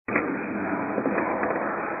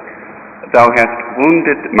Thou hast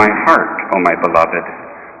wounded my heart, O my beloved.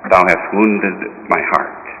 Thou hast wounded my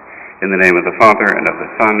heart. In the name of the Father, and of the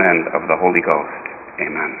Son, and of the Holy Ghost.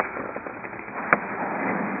 Amen.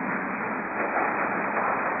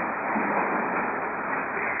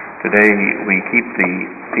 Today we keep the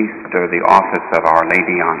feast or the office of Our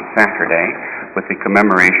Lady on Saturday with the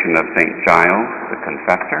commemoration of St. Giles, the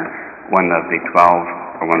Confessor, one of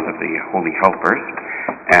the Holy Helpers,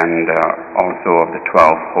 and also of the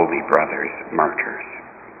 12 Holy Brothers, Martyrs.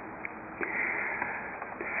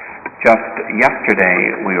 Just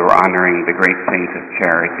yesterday we were honoring the great saint of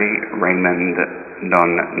charity, Raymond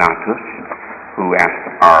Donatus, who asked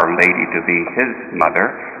Our Lady to be his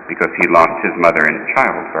mother because he lost his mother in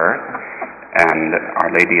childbirth, and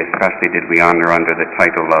Our Lady especially did we honor under the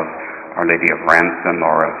title of Our Lady of Ransom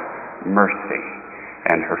or of Mercy.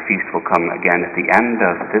 And her feast will come again at the end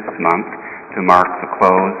of this month to mark the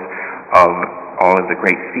close of all of the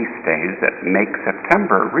great feast days that make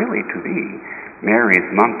September really to be Mary's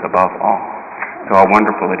month above all. So how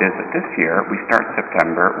wonderful it is that this year we start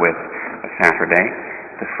September with a Saturday,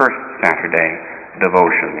 the first Saturday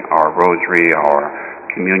devotion, our rosary, our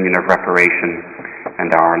communion of reparation, and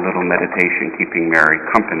our little meditation keeping Mary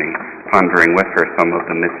company, pondering with her some of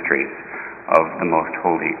the mysteries of the most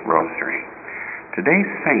holy rosary.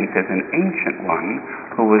 Today's saint is an ancient one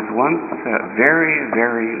who was once very,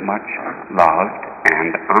 very much loved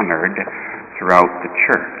and honored throughout the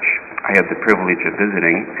church. I had the privilege of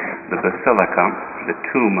visiting the basilica, the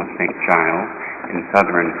tomb of St. Giles in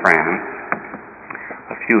southern France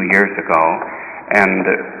a few years ago, and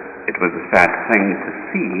it was a sad thing to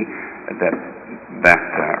see that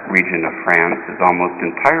region of France is almost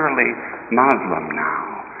entirely Muslim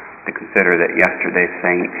now. To consider that yesterday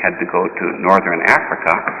Saint had to go to northern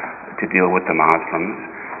Africa to deal with the Muslims,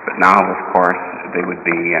 but now, of course, they would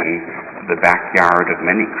be in the backyard of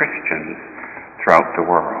many Christians throughout the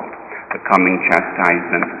world. The coming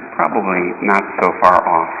chastisement probably not so far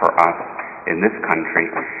off for us in this country.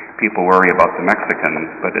 People worry about the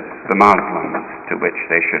Mexicans, but it's the Muslims to which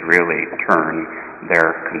they should really turn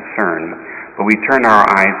their concern. But we turn our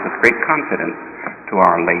eyes with great confidence to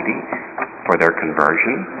Our Lady for their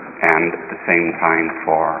conversion and at the same time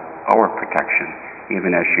for our protection,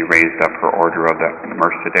 even as she raised up her order of the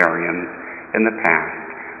Mercedarians in the past.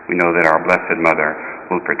 We know that our Blessed Mother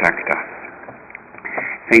will protect us.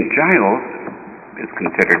 St. Giles is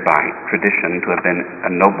considered by tradition to have been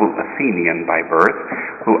a noble Athenian by birth,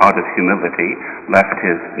 who out of humility left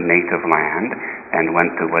his native land and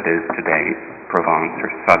went to what is today Provence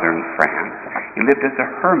or southern France. He lived as a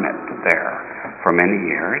hermit there for many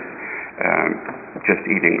years, just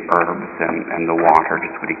eating herbs and the water,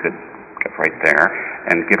 just what he could get right there,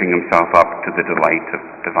 and giving himself up to the delight of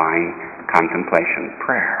divine contemplation,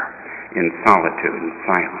 prayer, in solitude and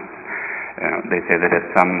silence. They say that at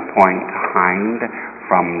some point Hind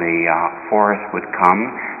from the forest would come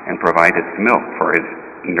and provide its milk for his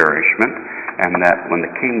nourishment, and that when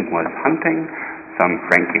the king was hunting, some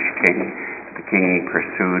Frankish king, the king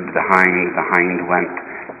pursued the hind went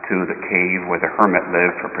to the cave where the hermit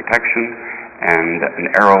lived for protection, and an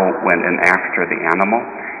arrow went in after the animal,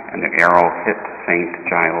 and the arrow hit St.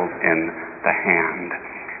 Giles in the hand.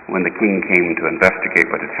 When the king came to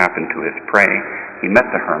investigate what had happened to his prey, he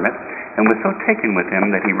met the hermit and was so taken with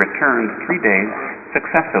him that he returned 3 days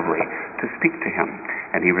successively to speak to him.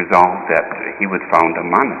 And he resolved that he would found a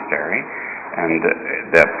monastery and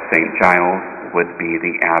that St. Giles would be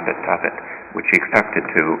the abbot of it, which he accepted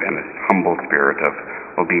to in a humble spirit of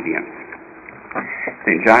obedience.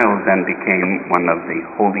 St. Giles then became one of the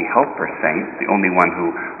Holy Helper saints, the only one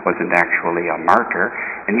who wasn't actually a martyr,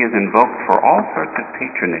 and he is invoked for all sorts of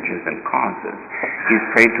patronages and causes. He's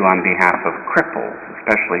prayed to on behalf of cripples,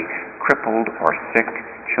 especially crippled or sick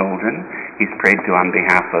children. He's prayed to on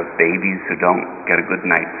behalf of babies who don't get a good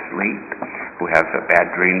night's sleep, who have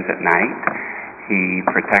bad dreams at night. He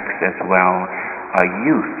protects as well a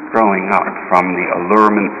youth growing up from the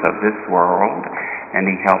allurements of this world, and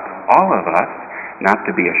he helps all of us not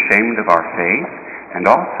to be ashamed of our faith, and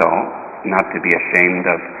also not to be ashamed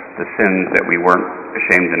of the sins that we weren't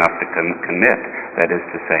ashamed enough to commit, that is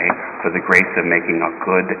to say, for the grace of making a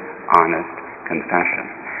good, honest confession.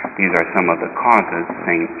 These are some of the causes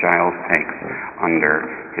St. Giles takes under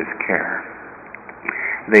his care.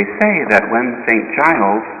 They say that when St.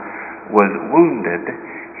 Giles was wounded,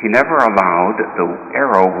 he never allowed the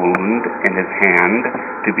arrow wound in his hand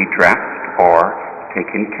to be dressed or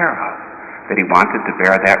taken care of, that he wanted to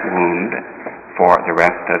bear that wound for the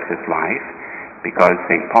rest of his life, because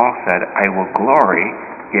St. Paul said, I will glory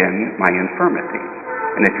in my infirmities.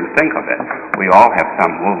 And if you think of it, we all have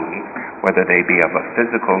some wounds. whether they be of a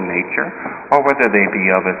physical nature or whether they be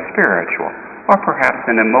of a spiritual or perhaps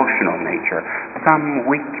an emotional nature, some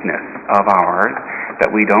weakness of ours that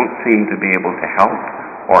we don't seem to be able to help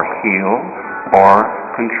or heal or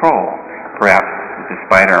control, perhaps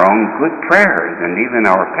despite our own good prayers and even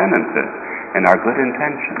our penances and our good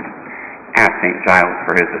intentions. Ask St. Giles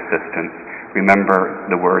for his assistance. Remember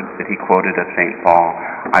the words that he quoted of St. Paul,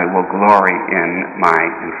 "I will glory in my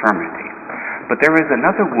infirmities." But there is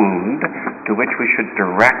another wound to which we should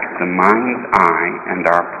direct the mind's eye and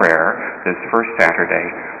our prayer this first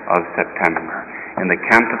Saturday of September. In the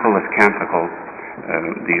Canticle of Canticles,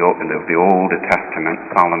 the Old Testament,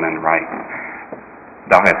 Solomon writes,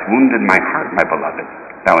 "Thou hast wounded my heart, my beloved.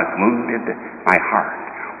 Thou hast wounded my heart."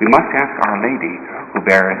 We must ask Our Lady, who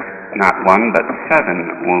bears not one but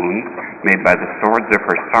 7 wounds made by the swords of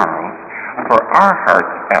her sorrows, for our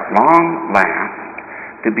hearts at long last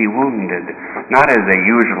to be wounded, not as they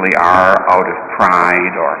usually are out of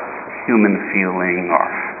pride or human feeling or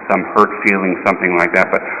some hurt feeling, something like that,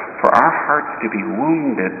 but for our hearts to be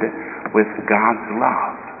wounded with God's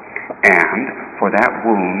love, and for that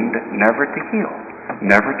wound never to heal,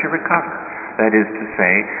 never to recover. That is to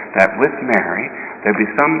say, that with Mary, there be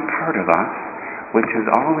some part of us which is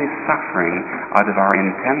always suffering out of our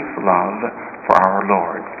intense love for our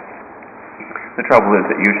Lord. The trouble is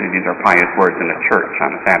that usually these are pious words in a church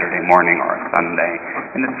on a Saturday morning or a Sunday,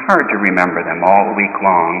 and it's hard to remember them all week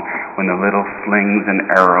long when the little slings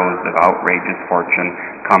and arrows of outrageous fortune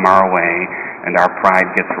come our way and our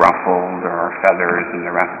pride gets ruffled or our feathers and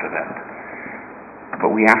the rest of it. But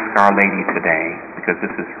we ask Our Lady today, because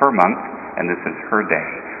this is her month and this is her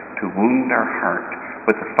day, to wound our heart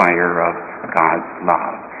with the fire of God's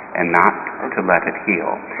love and not to let it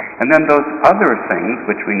heal. And then those other things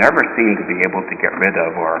which we never seem to be able to get rid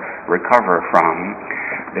of or recover from,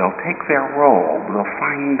 they'll take their role, they'll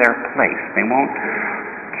find their place. They won't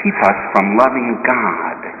keep us from loving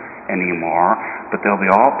God anymore, but they'll be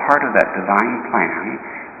all part of that divine plan,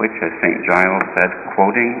 which, as St. Giles said,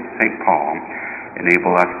 quoting St. Paul,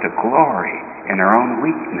 enable us to glory in our own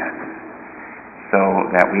weakness, so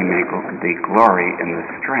that we may glory in the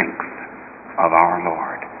strength of our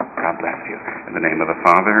Lord. God bless you. In the name of the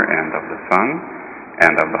Father, and of the Son,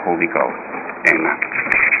 and of the Holy Ghost. Amen.